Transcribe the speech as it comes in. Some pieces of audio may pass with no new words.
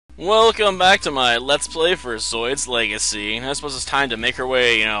Welcome back to my Let's Play for Zoids Legacy. I suppose it's time to make our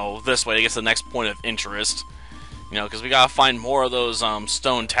way, this way to get to the next point of interest. Because we gotta find more of those,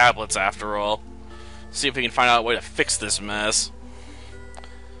 stone tablets after all. See if we can find out a way to fix this mess.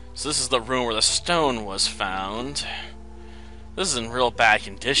 So this is the room where the stone was found. This is in real bad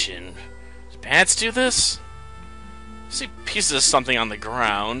condition. Did bandits do this? I see pieces of something on the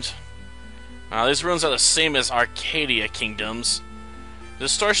ground. These ruins are the same as Arcadia Kingdoms. The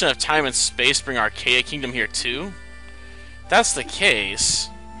distortion of time and space bring Arcadia Kingdom here too? If that's the case...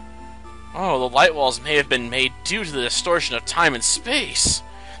 Oh, the light walls may have been made due to the distortion of time and space.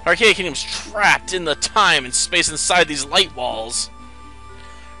 Arcadia Kingdom's trapped in the time and space inside these light walls.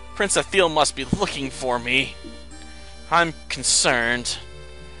 Prince Athel must be looking for me. I'm concerned.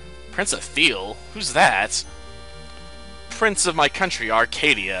 Prince Athel? Who's that? Prince of my country,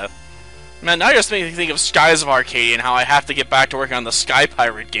 Arcadia. Man, now you're just making me think of Skies of Arcadia and how I have to get back to working on the Sky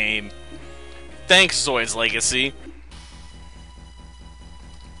Pirate game. Thanks, Zoids Legacy.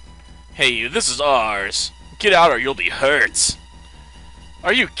 Hey you, this is ours. Get out or you'll be hurt.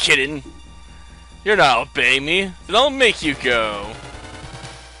 Are you kidding? You're not obeying me? Then I'll make you go.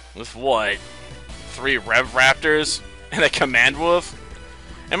 With what? 3 Rev Raptors? And a Command Wolf?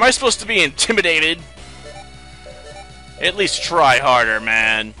 Am I supposed to be intimidated? At least try harder,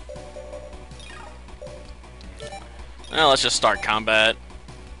 man. Well, let's just start combat.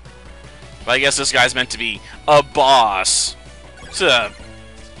 But I guess this guy's meant to be a boss. It's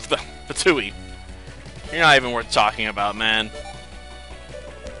Fatui. You're not even worth talking about, man.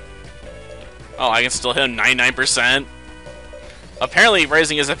 Oh, I can still hit him 99%? Apparently,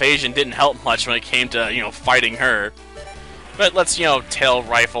 raising his evasion didn't help much when it came to, fighting her. But let's, tail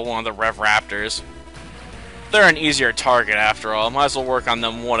rifle one of the Rev Raptors. They're an easier target, after all. Might as well work on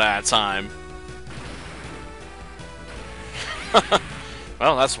them one at a time.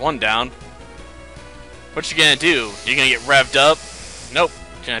 Well, that's one down. What you gonna do? You gonna get revved up? Nope.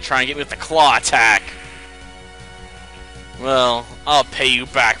 You're gonna try and get me with the claw attack. Well, I'll pay you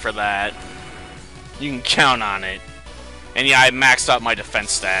back for that. You can count on it. And yeah, I maxed out my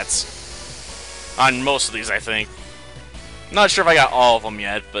defense stats. On most of these, I think. Not sure if I got all of them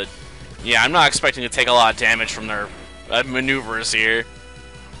yet, but... Yeah, I'm not expecting to take a lot of damage from their maneuvers here.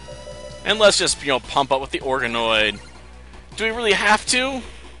 And let's just, pump up with the Organoid. Do we really have to?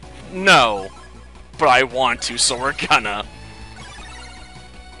 No. But I want to, so we're gonna.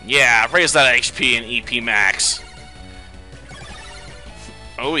 Yeah, raise that HP and EP max.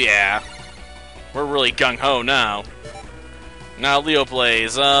 Oh yeah. We're really gung-ho now. Now, Leo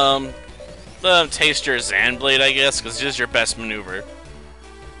Blaze, taste your Zanblade, I guess, because it is your best maneuver.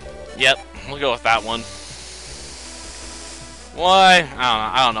 Yep, we'll go with that one. Why?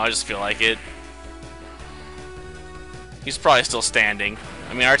 I don't know, I just feel like it. He's probably still standing.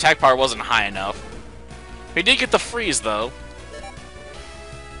 I mean, our attack power wasn't high enough. We did get the freeze, though.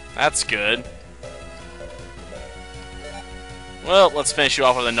 That's good. Well, let's finish you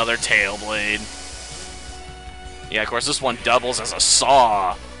off with another Tail Blade. Yeah, of course, this one doubles as a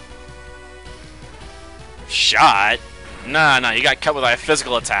saw. Shot? Nah, you got cut with a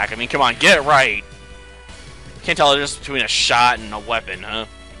physical attack. I mean, come on, get it right. Can't tell the difference between a shot and a weapon, huh?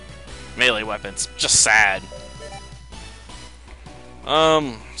 Melee weapons. Just sad.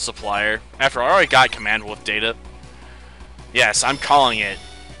 Supplier. After all, I already got Command Wolf data. Yes, I'm calling it.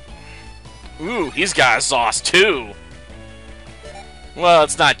 Ooh, he's got a sauce too. Well,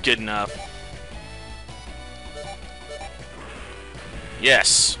 it's not good enough.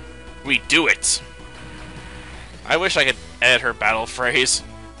 Yes, we do it. I wish I could edit her battle phrase.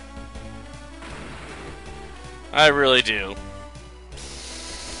 I really do.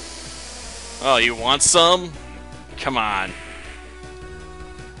 Oh, you want some? Come on.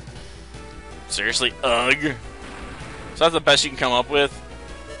 Seriously? Ugh. Is that the best you can come up with?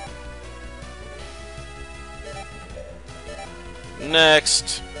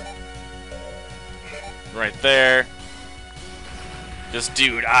 Next. Right there. Just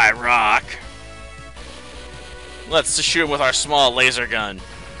dude, I rock. Let's shoot him with our small laser gun.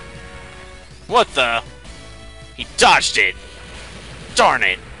 What the? He dodged it. Darn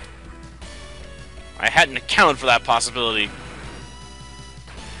it. I hadn't accounted for that possibility.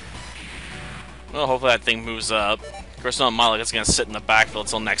 Well, hopefully that thing moves up. Of course, not like it's gonna sit in the backfield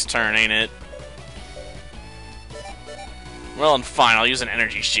until next turn, ain't it? Well, and fine, I'll use an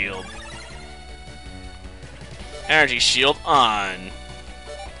energy shield. Energy shield on.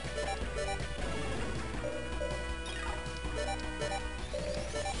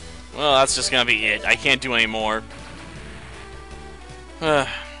 Well, that's just gonna be it. I can't do any more. Try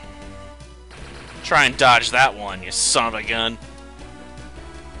and dodge that one, you son of a gun.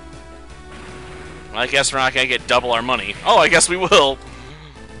 I guess we're not gonna get double our money. Oh, I guess we will.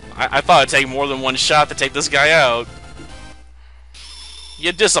 I thought it'd take more than one shot to take this guy out.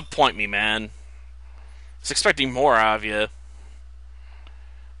 You disappoint me, man. I was expecting more out of you.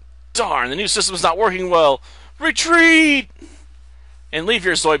 Darn, the new system's not working well. Retreat! And leave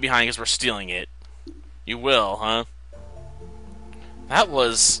your Zoid behind because we're stealing it. You will, huh? That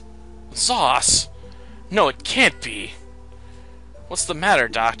was... Zos! No, it can't be. What's the matter,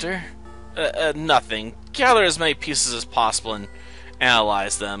 Doctor? Nothing. Gather as many pieces as possible and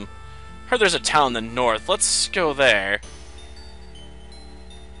analyze them. Heard there's a town in the north. Let's go there.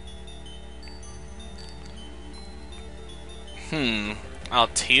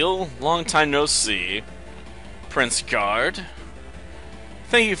 Altiel? Long time no see. Prince Guard?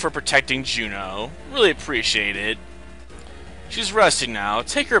 Thank you for protecting Juno. Really appreciate it. She's resting now.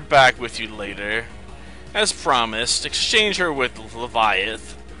 Take her back with you later. As promised, exchange her with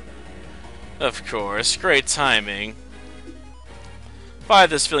Leviath. Of course, great timing.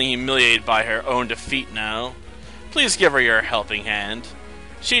 Leviath is feeling humiliated by her own defeat now. Please give her your helping hand.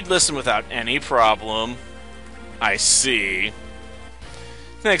 She'd listen without any problem. I see.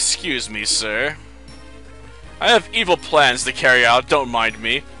 Excuse me, sir. I have evil plans to carry out, don't mind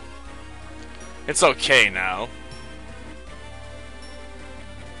me. It's okay now.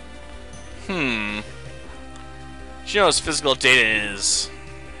 Juno's physical data is...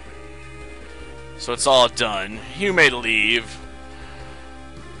 So it's all done. You may leave.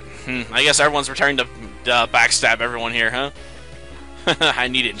 I guess everyone's returning to backstab everyone here, huh? I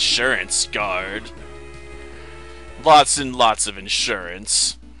need insurance, guard. Lots and lots of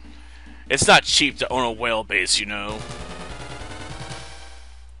insurance. It's not cheap to own a whale base, you know.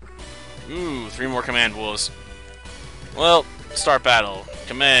 Ooh, 3 more command wolves. Well, start battle.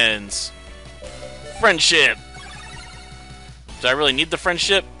 Commands. Friendship! Do I really need the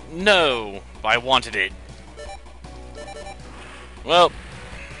friendship? No, but I wanted it. Well,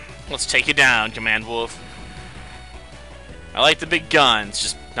 let's take you down, Command Wolf. I like the big guns,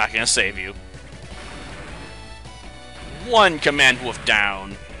 just not gonna save you. 1 Command Wolf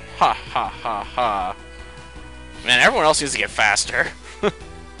down. Ha ha ha ha. Man, everyone else needs to get faster.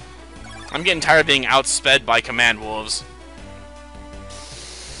 I'm getting tired of being outsped by Command Wolves.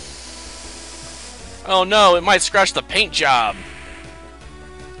 Oh no, it might scratch the paint job.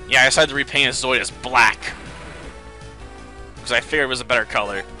 Yeah, I decided to repaint his Zoid as black. Because I figured it was a better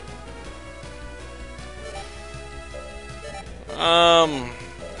color.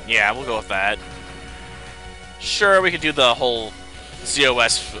 Yeah, we'll go with that. Sure, we could do the whole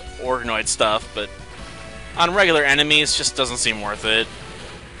ZOS organoid stuff, but on regular enemies, just doesn't seem worth it.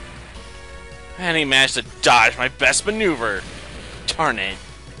 And he managed to dodge my best maneuver. Darn it.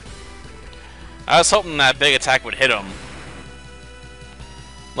 I was hoping that big attack would hit him.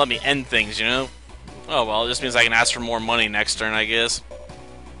 Let me end things, you know? Oh well, it just means I can ask for more money next turn, I guess.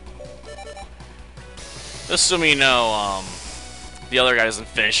 Assuming, you know, the other guy doesn't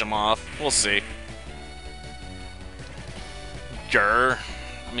finish him off. We'll see. Grr.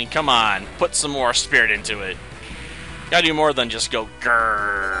 I mean, come on. Put some more spirit into it. Gotta do more than just go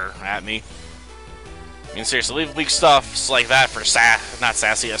grrr at me. I mean, seriously, leave weak stuff like that for not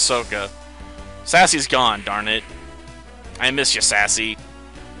Sassy, Ahsoka. Sassy's gone, darn it. I miss you, Sassy.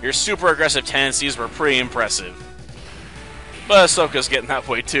 Your super aggressive tendencies were pretty impressive. But Ahsoka's getting that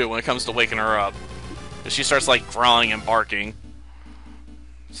way too when it comes to waking her up. She starts like growling and barking.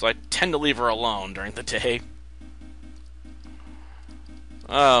 So I tend to leave her alone during the day.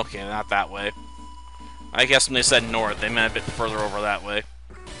 Okay, not that way. I guess when they said north, they meant a bit further over that way.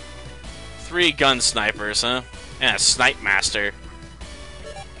 3 gun snipers, huh? And a snipe master.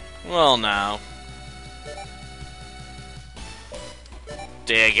 Well, now.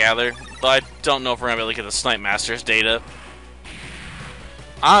 Data gather. Though I don't know if we're going to be able to look at the Snipe Master's data.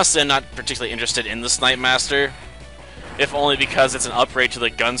 Honestly, I'm not particularly interested in the Snipe Master. If only because it's an upgrade to the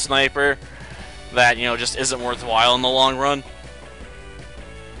Gun Sniper that, you know, just isn't worthwhile in the long run.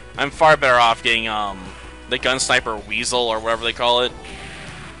 I'm far better off getting the Gun Sniper Weasel, or whatever they call it.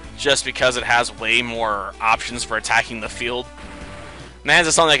 Just because it has way more options for attacking the field. And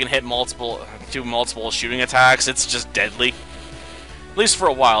as something that can hit do multiple shooting attacks, it's just deadly. At least for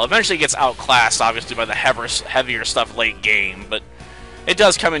a while. Eventually it gets outclassed, obviously, by the heavier stuff late game, but it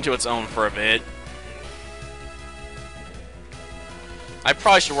does come into its own for a bit. I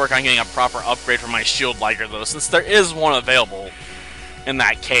probably should work on getting a proper upgrade for my shield liger, though, since there is one available in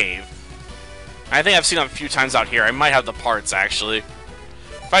that cave. I think I've seen it a few times out here. I might have the parts, actually.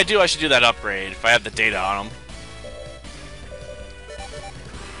 If I do, I should do that upgrade, if I have the data on them.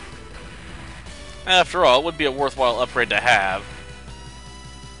 After all, it would be a worthwhile upgrade to have.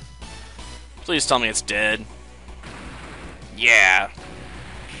 Please tell me it's dead. Yeah.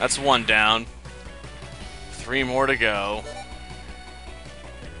 That's one down. 3 more to go.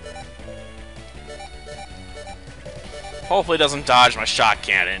 Hopefully it doesn't dodge my shot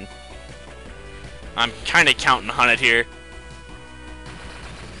cannon. I'm kind of counting on it here.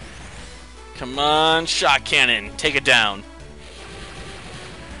 Come on, shot cannon. Take it down.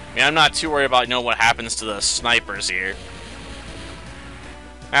 I mean, I'm not too worried about, what happens to the snipers here.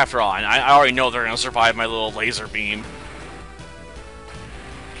 After all, I already know they're going to survive my little laser beam.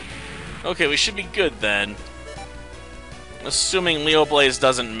 Okay, we should be good then. Assuming Leo Blaze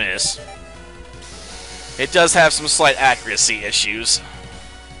doesn't miss. It does have some slight accuracy issues.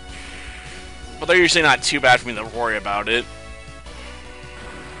 But they're usually not too bad for me to worry about it.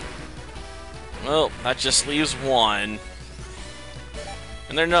 Well, that just leaves one.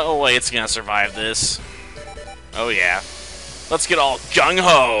 And there's no way it's gonna survive this. Oh yeah. Let's get all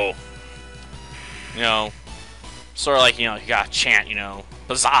gung-ho! Sort of like, you gotta chant,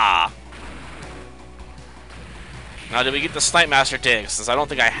 huzzah! Now, did we get the Snipe Master dig? Since I don't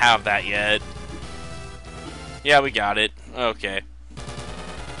think I have that yet. Yeah, we got it. Okay.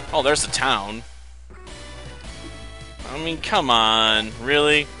 Oh, there's the town. I mean, come on.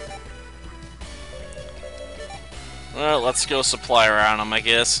 Really? Well, let's go supply around them, I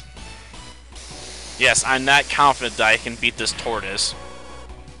guess. Yes, I'm that confident that I can beat this tortoise.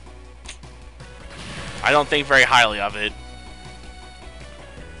 I don't think very highly of it.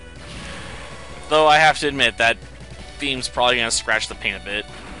 Though I have to admit that beam's probably going to scratch the paint a bit.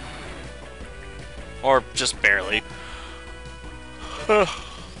 Or just barely. I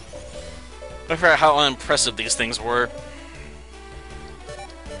forgot how unimpressive these things were.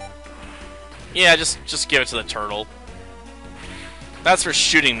 Yeah, just give it to the turtle. That's for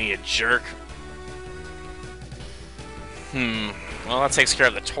shooting me, you jerk. Well, that takes care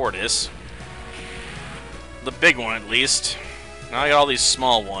of the tortoise. The big one, at least. Now I got all these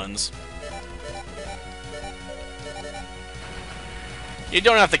small ones. You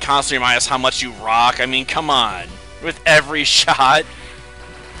don't have to constantly remind us how much you rock. I mean, come on. With every shot.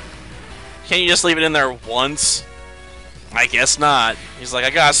 Can't you just leave it in there once? I guess not. He's like,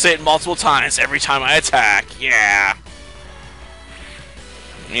 I gotta say it multiple times every time I attack. Yeah.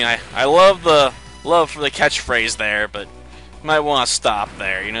 I mean, I love the love for the catchphrase there, but you might want to stop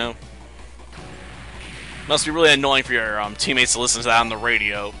there, Must be really annoying for your teammates to listen to that on the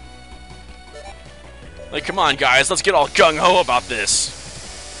radio. Like, come on, guys, let's get all gung-ho about this.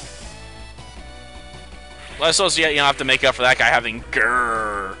 Well, I suppose you don't have to make up for that guy having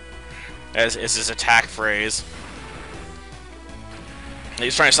grrr as his attack phrase.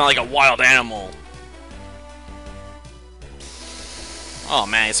 He's trying to sound like a wild animal. Oh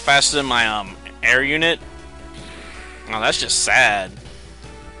man, it's faster than my air unit. Oh, that's just sad.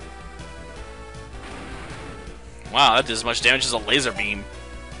 Wow, that did as much damage as a laser beam.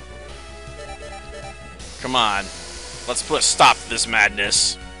 Come on, let's put a stop to this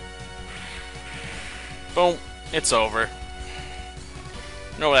madness. Boom, it's over.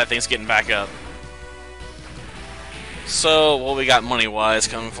 No way that thing's getting back up. So, what we got money-wise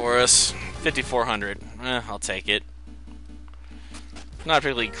coming for us? 5,400. I'll take it. Not a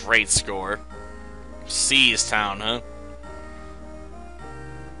particularly great score. Seas Town, huh?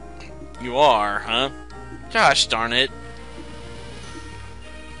 You are, huh? Gosh darn it.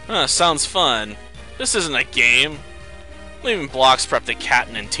 Sounds fun. This isn't a game. Leaving blocks prep the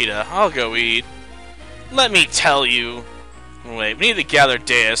Captain and Tita. I'll go eat. Let me tell you. Wait, we need to gather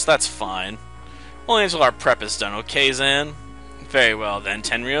Deus. That's fine. Only until our prep is done, okay, Zan? Very well then,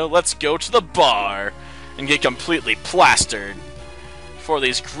 Tenryo. Let's go to the bar and get completely plastered for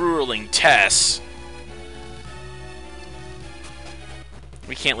these grueling tests.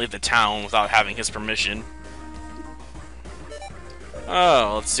 We can't leave the town without having his permission.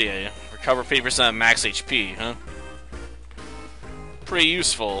 Oh, let's see. Recover 50% of max HP, huh? Pretty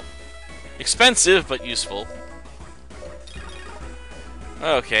useful. Expensive, but useful.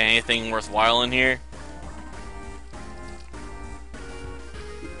 Okay, anything worthwhile in here?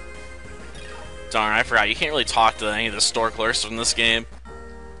 Darn, I forgot. You can't really talk to any of the store clerks from this game.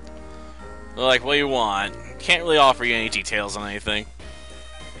 They're like, what do you want? Can't really offer you any details on anything.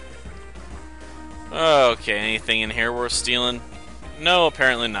 Okay, anything in here worth stealing? No,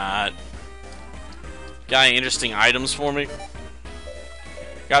 apparently not. Got any interesting items for me?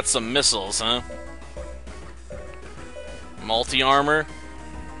 Got some missiles, huh? Multi-armor?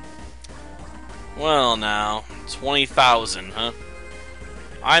 Well, now, 20,000, huh?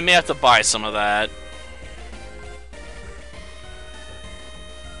 I may have to buy some of that.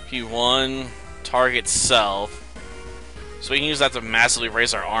 P1, target self. So we can use that to massively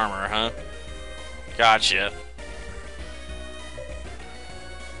raise our armor, huh? Gotcha.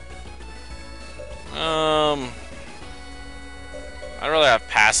 I'd rather have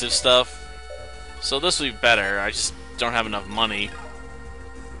passive stuff. So this would be better. I just don't have enough money.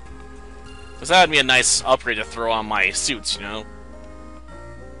 Because that would be a nice upgrade to throw on my suits, you know?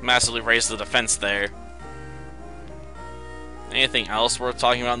 Massively raise the defense there. Anything else worth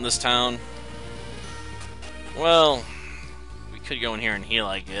talking about in this town? Well, we could go in here and heal,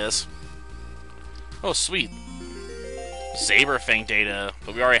 I guess. Oh, sweet. Saberfang data,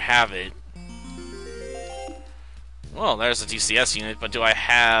 but we already have it. Well, there's a DCS unit, but do I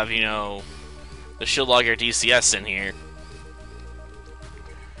have, you know, the Shield Logger DCS in here?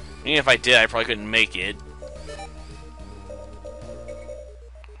 Even if I did, I probably couldn't make it.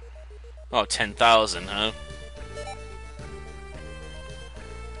 Oh, 10,000, huh?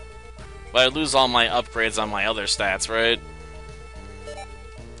 But I'd lose all my upgrades on my other stats, right?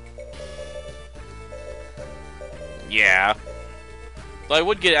 Yeah. But I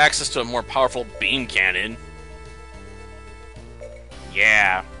would get access to a more powerful beam cannon.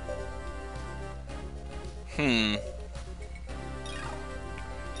 Yeah. When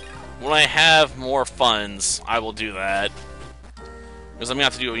I have more funds, I will do that. Because I'm gonna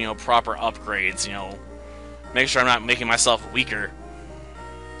have to do, you know, proper upgrades, you know. Make sure I'm not making myself weaker.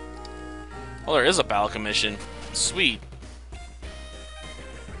 Oh, there is a battle commission. Sweet.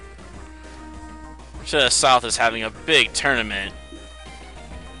 To the south is having a big tournament.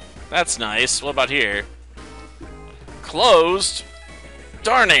 That's nice. What about here? Closed?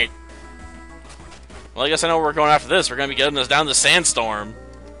 Darn it! Well, I guess I know where we're going after this. We're going to be getting us down to Sandstorm.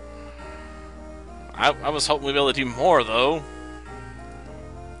 I was hoping we'd be able to do more, though.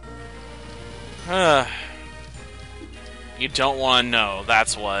 You don't want to know,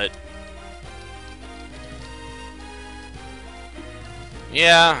 that's what.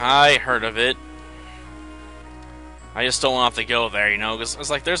 Yeah, I heard of it. I just don't want to have to go there, you know, because it's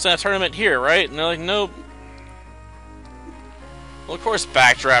like, there's that tournament here, right? And they're like, nope. Well, of course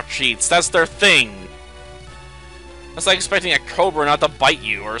Backdraft cheats. That's their thing. That's like expecting a cobra not to bite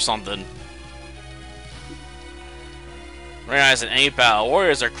you or something. Recognize in any battle,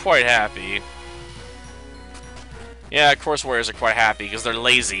 warriors are quite happy. Yeah, of course warriors are quite happy, because they're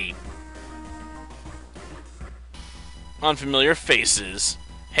lazy. Unfamiliar faces.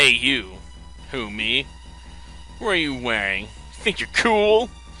 Hey, you. Who, me? What are you wearing? You think you're cool?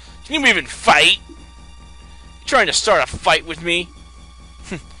 Can you even fight? You trying to start a fight with me?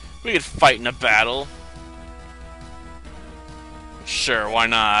 We could fight in a battle. Sure, why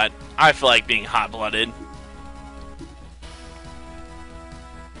not? I feel like being hot-blooded.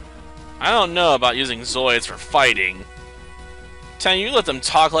 I don't know about using Zoids for fighting. Ten, you let them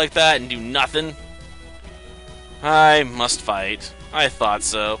talk like that and do nothing? I must fight. I thought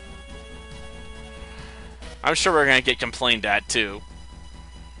so. I'm sure we're gonna get complained at, too.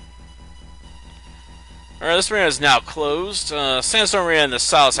 Alright, this arena is now closed. Sandstorm Arena in the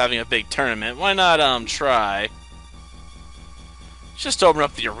south is having a big tournament. Why not, try? Just open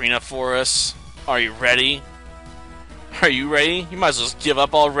up the arena for us. Are you ready? Are you ready? You might as well just give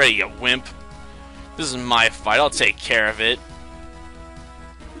up already, you wimp. This is my fight. I'll take care of it.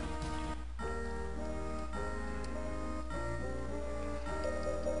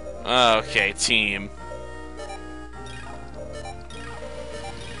 Okay, team.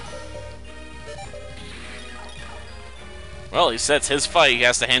 Well, he said it's his fight. He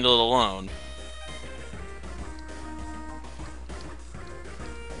has to handle it alone.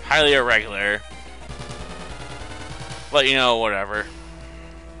 Highly irregular. But, you know, whatever.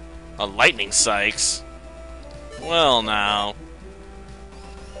 A lightning Sykes? Well, now.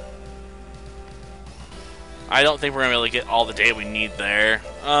 I don't think we're going to be able to get all the data we need there.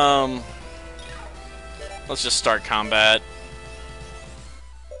 Let's just start combat.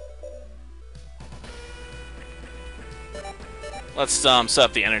 Let's set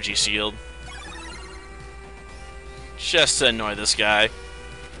up the energy shield. Just to annoy this guy.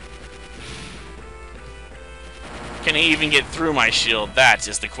 Can he even get through my shield? That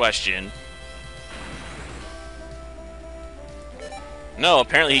is the question. No,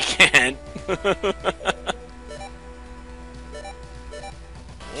 apparently he can't.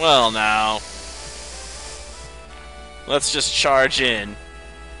 Well, now. Let's just charge in.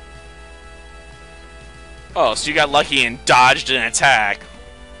 Oh, so you got lucky and dodged an attack.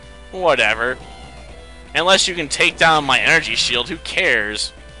 Whatever. Unless you can take down my energy shield, who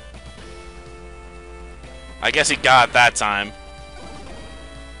cares? I guess he got it that time.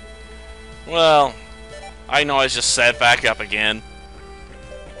 Well, I can always just set it back up again.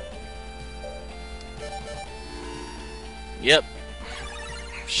 Yep.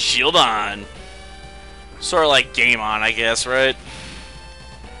 Shield on. Sort of like Game On, I guess, right?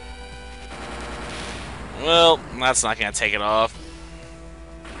 Well, that's not gonna take it off.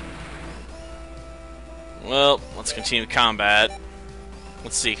 Well, let's continue combat.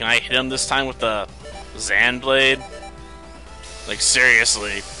 Let's see, can I hit him this time with the Zan Blade? Like,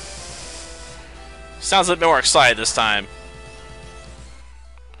 seriously. Sounds a bit more excited this time.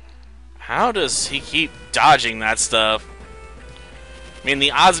 How does he keep dodging that stuff? I mean,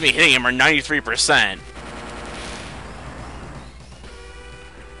 the odds of me hitting him are 93%.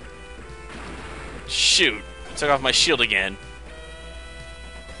 Shoot, I took off my shield again.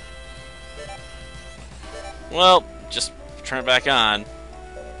 Well, just turn it back on.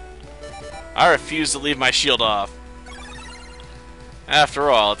 I refuse to leave my shield off. After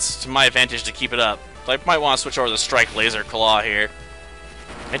all, it's to my advantage to keep it up. So I might want to switch over to the Strike Laser Claw here.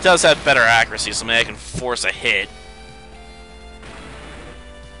 It does have better accuracy, so maybe I can force a hit.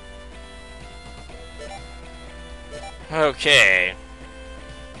 Okay.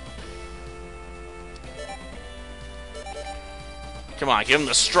 Come on, give him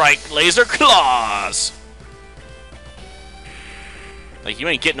the Strike Laser Claws! Like, you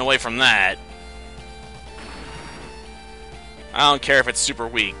ain't getting away from that. I don't care if it's super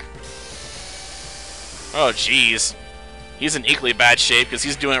weak. Oh, jeez. He's in equally bad shape because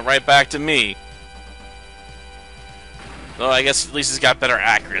he's doing it right back to me. Though I guess at least he's got better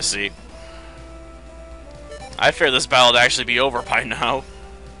accuracy. I fear this battle would actually be over by now.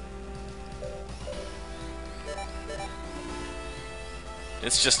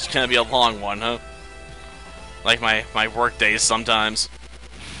 It's just gonna be a long one, huh? Like my work days sometimes.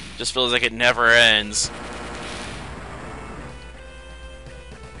 Just feels like it never ends.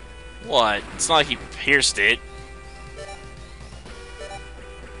 What? It's not like he pierced it.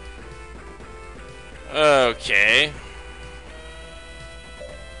 Okay.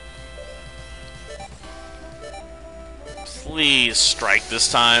 Please strike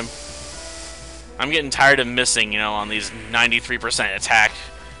this time. I'm getting tired of missing, you know, on these 93% attack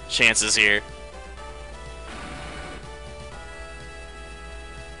chances here.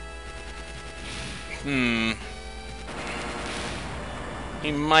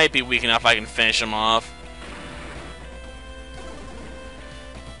 He might be weak enough I can finish him off.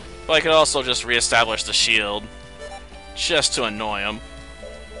 But I could also just reestablish the shield. Just to annoy him.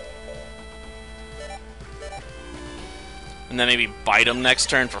 And then maybe bite him next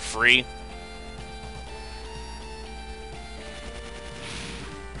turn for free.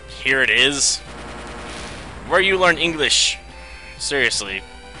 Here it is. Where you learn English? Seriously.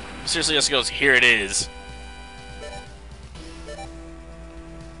 Seriously just goes, here it is.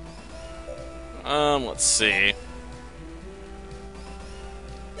 Let's see.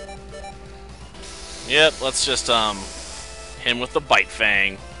 Yep, let's just, hit him with the Bite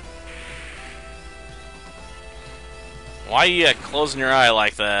Fang. Why are you closing your eye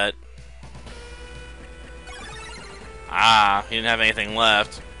like that? Ah, he didn't have anything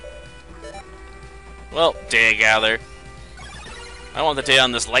left. Well, data gather. I want the data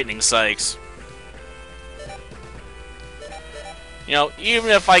on this Lightning Sykes. You know,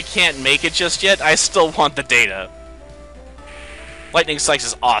 even if I can't make it just yet, I still want the data. Lightning Sykes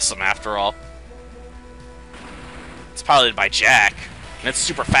is awesome, after all. It's piloted by Jack, and it's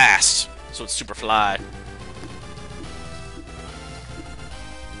super fast, so it's super fly.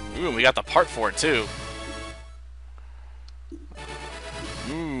 Ooh, and we got the part for it, too.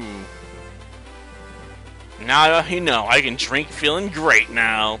 Ooh. Now you know, I can drink feeling great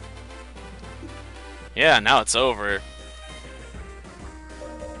now. Yeah, now it's over.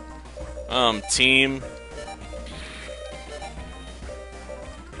 Team.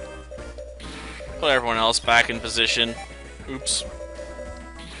 Put everyone else back in position. Oops.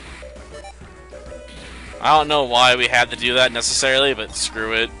 I don't know why we had to do that necessarily, but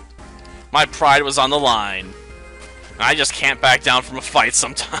screw it. My pride was on the line. I just can't back down from a fight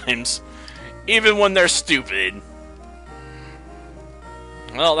sometimes. Even when they're stupid.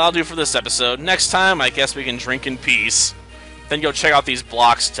 Well, that'll do for this episode. Next time, I guess we can drink in peace. Then go check out these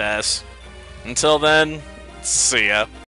blocks tests. Until then, see ya.